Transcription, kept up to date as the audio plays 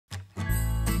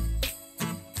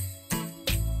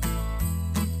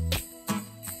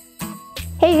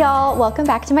Hey y'all, welcome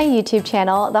back to my YouTube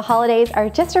channel. The holidays are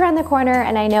just around the corner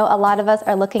and I know a lot of us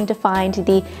are looking to find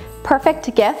the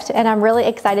perfect gift, and I'm really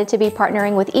excited to be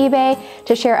partnering with eBay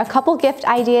to share a couple gift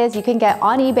ideas you can get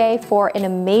on eBay for an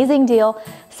amazing deal.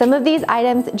 Some of these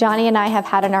items Johnny and I have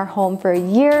had in our home for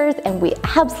years and we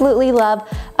absolutely love.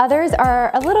 Others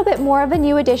are a little bit more of a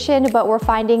new addition, but we're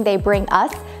finding they bring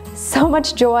us so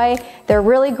much joy. They're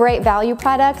really great value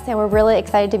products and we're really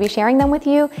excited to be sharing them with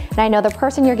you. And I know the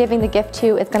person you're giving the gift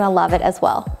to is gonna love it as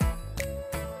well.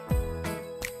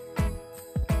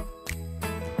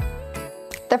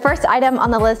 The first item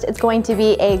on the list is going to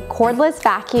be a cordless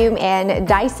vacuum, and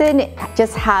Dyson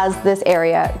just has this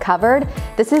area covered.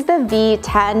 This is the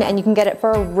V10 and you can get it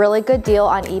for a really good deal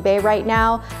on eBay right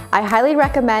now. I highly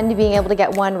recommend being able to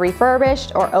get one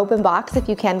refurbished or open box if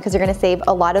you can, because you're gonna save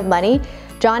a lot of money.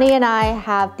 Johnny and I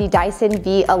have the Dyson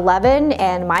V11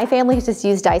 and my family has just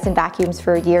used Dyson vacuums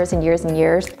for years and years and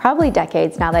years, probably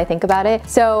decades now that I think about it.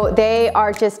 So they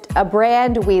are just a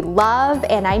brand we love,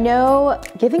 and I know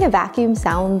giving a vacuum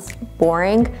sounds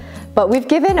boring, but we've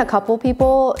given a couple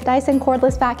people Dyson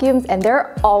cordless vacuums and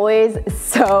they're always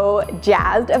so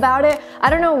jazzed about it. I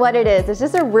don't know what it is. It's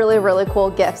just a really, really cool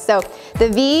gift. So the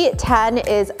V10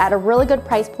 is at a really good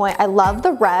price point. I love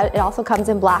the red. It also comes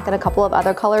in black and a couple of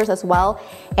other colors as well.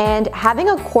 And having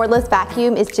a cordless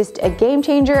vacuum is just a game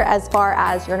changer as far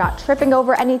as you're not tripping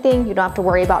over anything. You don't have to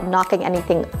worry about knocking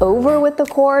anything over with the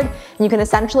cord. And you can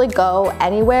essentially go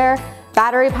anywhere.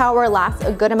 Battery power lasts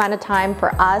a good amount of time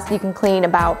for us. You can clean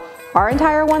about our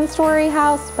entire one-story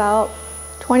house, about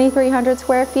 2,300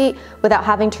 square feet, without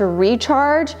having to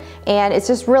recharge. And it's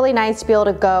just really nice to be able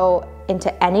to go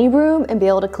into any room and be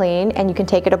able to clean, and you can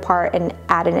take it apart and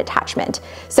add an attachment.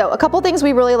 So a couple things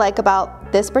we really like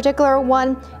about this particular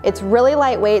one: it's really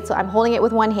lightweight, so I'm holding it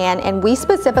with one hand, and we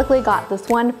specifically got this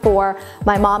one for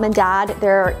my mom and dad.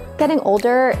 They're getting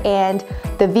older and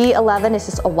the V11 is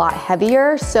just a lot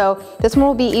heavier, so this one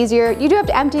will be easier. You do have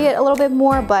to empty it a little bit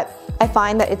more, but I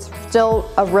find that it's still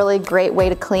a really great way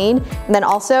to clean. And then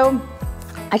also,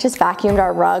 I just vacuumed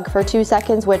our rug for 2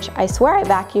 seconds, which I swear I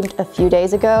vacuumed a few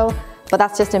days ago, but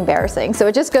that's just embarrassing. So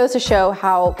it just goes to show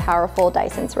how powerful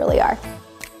Dysons really are.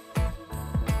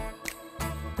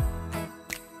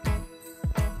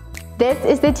 This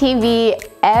is the TV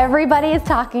everybody is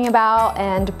talking about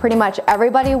and pretty much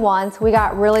everybody wants. We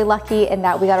got really lucky in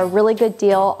that we got a really good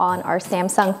deal on our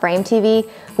Samsung Frame TV.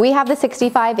 We have the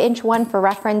 65-inch one for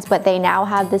reference, but they now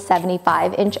have the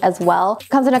 75-inch as well. It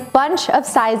comes in a bunch of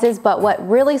sizes, but what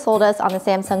really sold us on the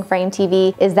Samsung Frame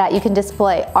TV is that you can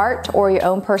display art or your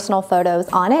own personal photos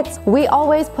on it. We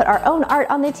always put our own art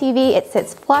on the TV. It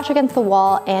sits flush against the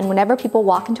wall, and whenever people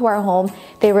walk into our home,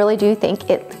 they really do think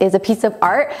it is a piece of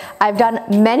art. I've done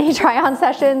many try-on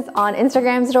sessions on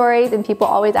Instagram stories and people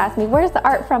always ask me, where's the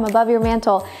art from above your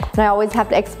mantle? And I always have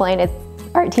to explain it's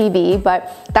our TV,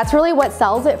 but that's really what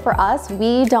sells it for us.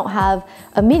 We don't have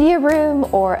a media room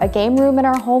or a game room in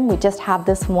our home. We just have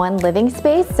this one living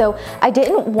space. So I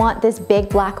didn't want this big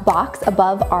black box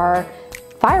above our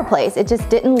fireplace. It just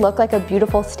didn't look like a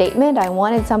beautiful statement. I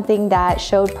wanted something that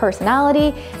showed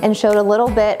personality and showed a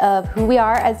little bit of who we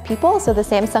are as people, so the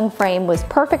Samsung Frame was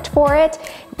perfect for it.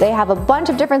 They have a bunch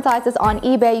of different sizes on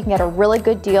eBay. You can get a really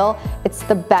good deal. It's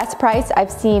the best price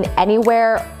I've seen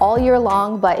anywhere all year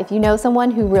long, but if you know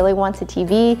someone who really wants a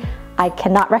TV, I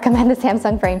cannot recommend the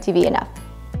Samsung Frame TV enough.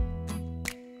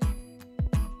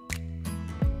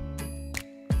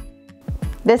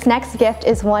 This next gift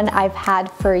is one I've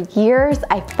had for years.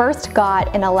 I first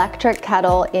got an electric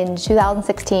kettle in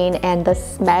 2016 and the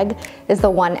Smeg is the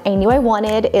one I knew I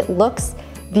wanted. It looks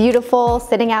beautiful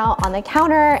sitting out on the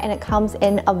counter and it comes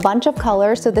in a bunch of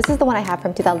colors. So this is the one I have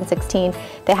from 2016.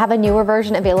 They have a newer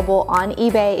version available on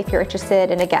eBay if you're interested.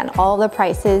 And again, all the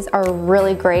prices are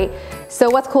really great.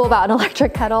 So what's cool about an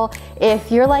electric kettle?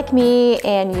 If you're like me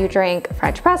and you drink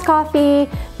French press coffee,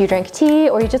 you drink tea,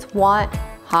 or you just want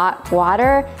hot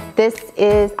water, this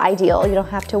is ideal. You don't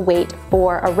have to wait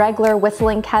for a regular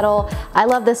whistling kettle. I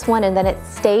love this one, and then it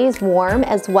stays warm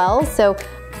as well. So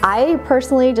I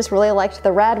personally just really liked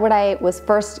the red. When I was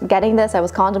first getting this, I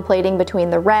was contemplating between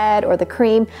the red or the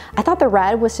cream. I thought the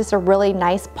red was just a really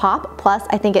nice pop. Plus,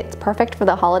 I think it's perfect for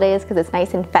the holidays because it's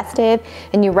nice and festive,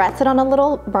 and you rest it on a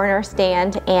little burner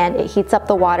stand and it heats up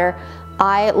the water.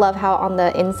 I love how on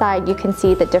the inside you can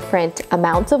see the different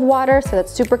amounts of water, so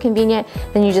that's super convenient.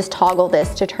 Then you just toggle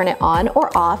this to turn it on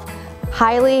or off.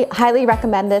 Highly, highly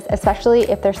recommend this, especially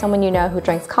if there's someone you know who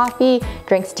drinks coffee,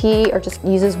 drinks tea, or just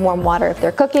uses warm water if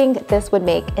they're cooking. This would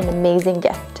make an amazing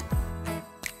gift.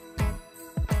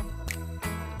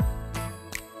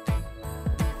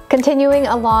 Continuing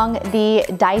along the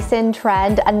Dyson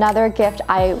trend, another gift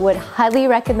I would highly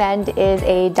recommend is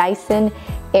a Dyson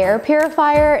air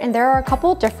purifier, and there are a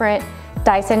couple different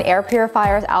Dyson air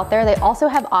purifiers out there. They also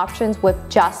have options with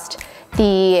just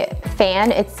the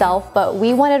fan itself, but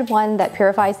we wanted one that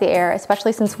purifies the air,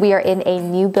 especially since we are in a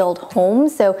new build home.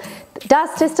 So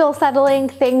dust is still settling,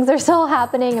 things are still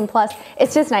happening, and plus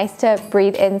it's just nice to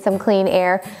breathe in some clean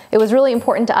air. It was really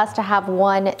important to us to have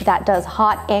one that does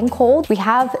hot and cold. We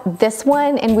have this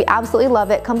one and we absolutely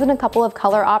love it. Comes in a couple of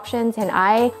color options, and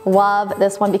I love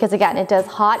this one because again, it does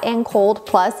hot and cold,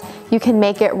 plus you can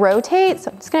make it rotate.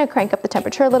 So I'm just gonna crank up the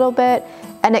temperature a little bit,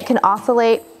 and it can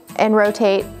oscillate and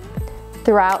rotate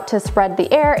throughout to spread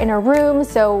the air in a room.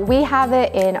 So we have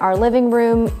it in our living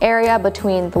room area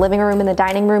between the living room and the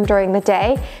dining room during the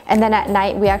day, and then at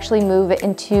night we actually move it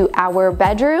into our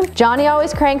bedroom. Johnny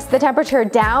always cranks the temperature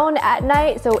down at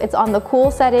night, so it's on the cool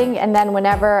setting, and then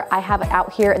whenever I have it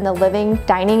out here in the living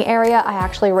dining area, I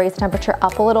actually raise the temperature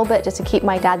up a little bit just to keep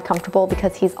my dad comfortable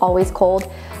because he's always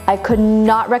cold. I could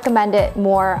not recommend it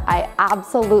more. I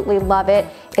absolutely love it.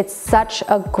 It's such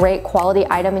a great quality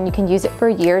item and you can use it for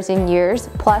years and years.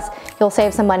 Plus, you'll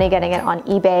save some money getting it on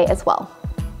eBay as well.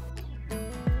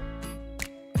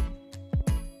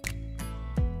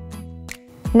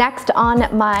 Next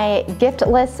on my gift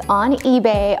list on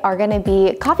eBay are gonna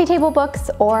be coffee table books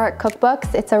or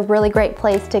cookbooks. It's a really great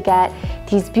place to get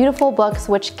these beautiful books,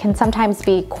 which can sometimes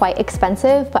be quite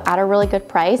expensive, but at a really good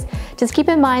price. Just keep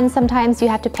in mind, sometimes you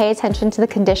have to pay attention to the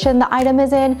condition the item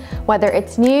is in, whether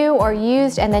it's new or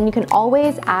used, and then you can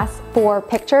always ask for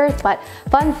pictures. But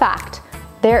fun fact,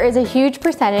 there is a huge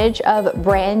percentage of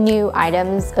brand new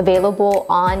items available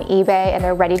on eBay and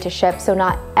they're ready to ship, so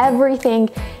not everything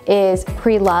is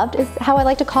pre-loved is how I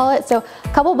like to call it. So a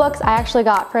couple books I actually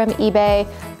got from eBay.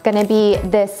 It's gonna be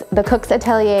the Cook's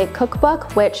Atelier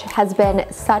cookbook, which has been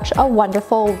such a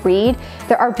wonderful read.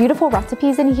 There are beautiful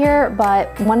recipes in here,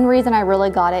 but one reason I really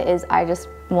got it is I just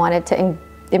wanted to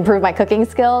improve my cooking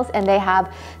skills, and they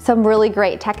have some really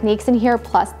great techniques in here,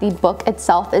 plus the book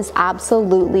itself is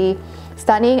absolutely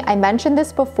stunning. I mentioned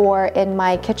this before in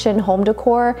my kitchen home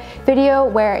decor video,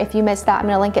 where if you missed that, I'm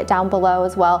gonna link it down below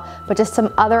as well, but just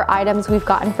some other items we've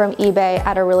gotten from eBay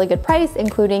at a really good price,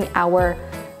 including our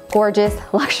gorgeous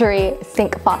luxury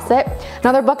sink faucet.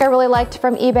 Another book I really liked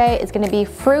from eBay is gonna be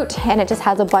Fruit, and it just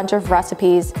has a bunch of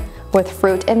recipes with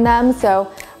fruit in them.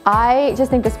 So I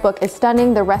just think this book is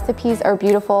stunning. The recipes are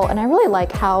beautiful, and I really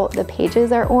like how the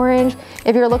pages are orange.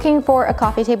 If you're looking for a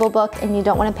coffee table book and you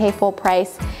don't want to pay full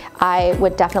price, I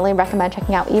would definitely recommend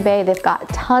checking out eBay. They've got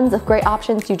tons of great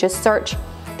options. You just search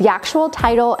the actual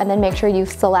title and then make sure you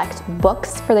select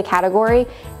books for the category,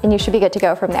 and you should be good to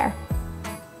go from there.